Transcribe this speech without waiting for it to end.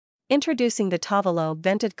Introducing the Tovolo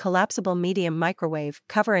vented collapsible medium microwave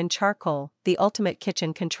cover in charcoal, the ultimate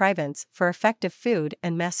kitchen contrivance for effective food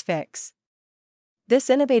and mess fix. This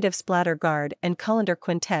innovative splatter guard and colander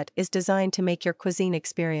quintet is designed to make your cuisine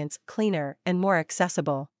experience cleaner and more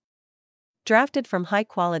accessible. Drafted from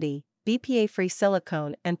high-quality, BPA-free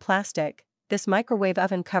silicone and plastic, this microwave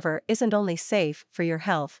oven cover isn't only safe for your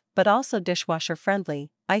health but also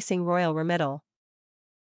dishwasher-friendly, icing royal remittal.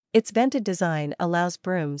 Its vented design allows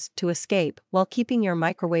brumes to escape while keeping your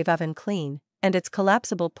microwave oven clean, and its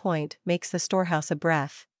collapsible point makes the storehouse a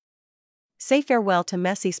breath. Say farewell to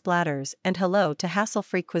messy splatters and hello to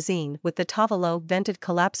hassle-free cuisine with the Tovolo vented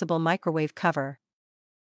collapsible microwave cover.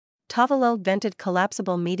 Tovolo vented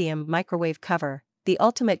collapsible medium microwave cover, the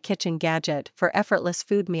ultimate kitchen gadget for effortless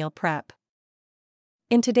food meal prep.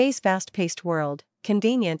 In today's fast-paced world,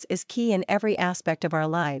 convenience is key in every aspect of our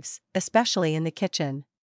lives, especially in the kitchen.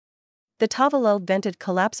 The Tovolo vented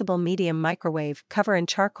collapsible medium microwave cover in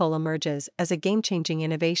charcoal emerges as a game-changing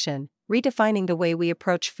innovation, redefining the way we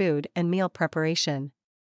approach food and meal preparation.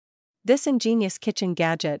 This ingenious kitchen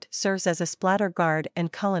gadget serves as a splatter guard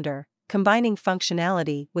and colander, combining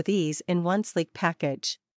functionality with ease in one sleek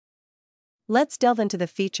package. Let's delve into the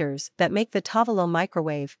features that make the Tovolo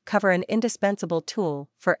microwave cover an indispensable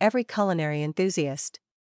tool for every culinary enthusiast.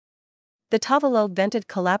 The Tovolo vented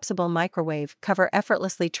collapsible microwave cover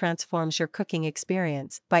effortlessly transforms your cooking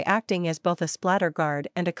experience by acting as both a splatter guard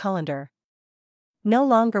and a colander. No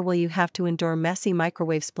longer will you have to endure messy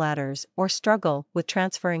microwave splatters or struggle with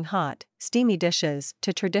transferring hot, steamy dishes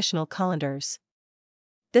to traditional colanders.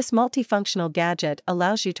 This multifunctional gadget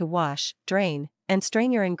allows you to wash, drain, and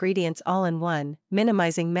strain your ingredients all in one,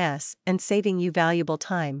 minimizing mess and saving you valuable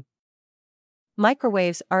time.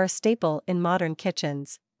 Microwaves are a staple in modern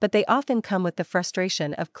kitchens, but they often come with the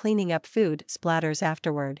frustration of cleaning up food splatters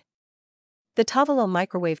afterward. The Tovolo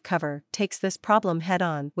microwave cover takes this problem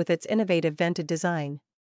head-on with its innovative vented design.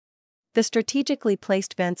 The strategically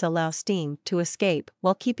placed vents allow steam to escape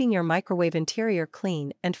while keeping your microwave interior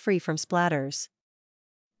clean and free from splatters.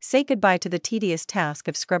 Say goodbye to the tedious task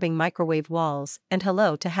of scrubbing microwave walls and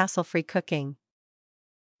hello to hassle-free cooking.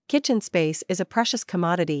 Kitchen space is a precious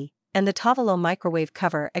commodity, and the Tovolo microwave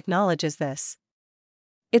cover acknowledges this.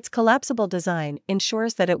 Its collapsible design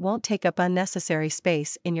ensures that it won't take up unnecessary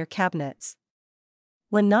space in your cabinets.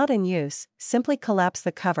 When not in use, simply collapse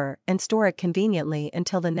the cover and store it conveniently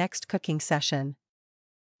until the next cooking session.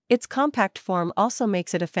 Its compact form also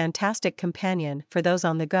makes it a fantastic companion for those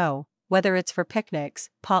on the go, whether it's for picnics,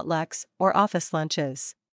 potlucks, or office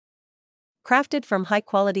lunches. Crafted from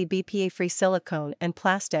high-quality BPA-free silicone and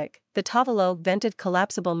plastic, the Tovolo vented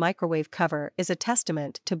collapsible microwave cover is a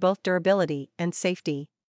testament to both durability and safety.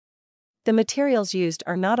 The materials used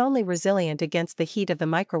are not only resilient against the heat of the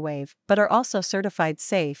microwave but are also certified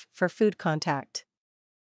safe for food contact.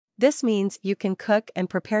 This means you can cook and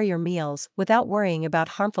prepare your meals without worrying about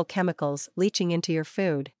harmful chemicals leaching into your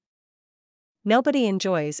food. Nobody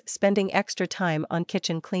enjoys spending extra time on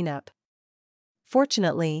kitchen cleanup.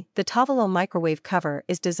 Fortunately, the Tovolo microwave cover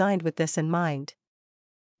is designed with this in mind.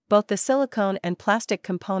 Both the silicone and plastic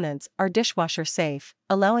components are dishwasher safe,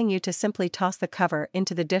 allowing you to simply toss the cover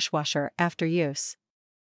into the dishwasher after use.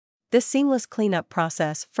 This seamless cleanup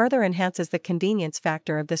process further enhances the convenience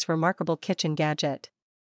factor of this remarkable kitchen gadget.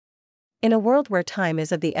 In a world where time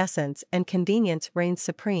is of the essence and convenience reigns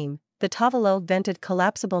supreme, the Tovolo vented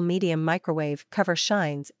collapsible medium microwave cover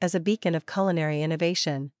shines as a beacon of culinary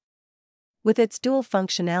innovation. With its dual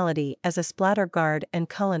functionality as a splatter guard and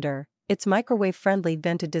colander, its microwave-friendly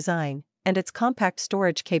vented design, and its compact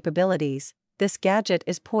storage capabilities, this gadget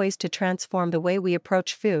is poised to transform the way we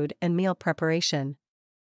approach food and meal preparation.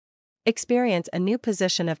 Experience a new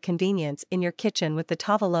position of convenience in your kitchen with the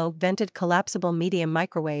Tovolo vented collapsible medium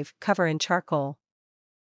microwave cover in charcoal.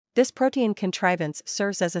 This protean contrivance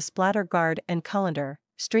serves as a splatter guard and colander,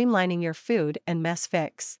 streamlining your food and mess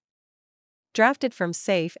fix. Drafted from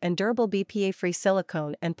safe and durable BPA-free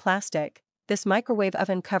silicone and plastic, this microwave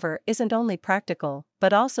oven cover isn't only practical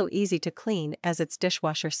but also easy to clean as it's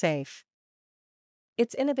dishwasher safe.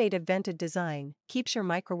 Its innovative vented design keeps your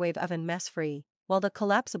microwave oven mess-free, while the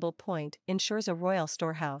collapsible point ensures a royal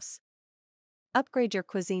storehouse. Upgrade your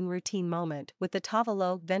cuisine routine moment with the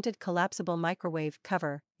Tovolo vented collapsible microwave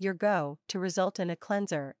cover, your go-to result in a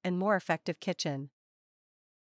cleanser and more effective kitchen.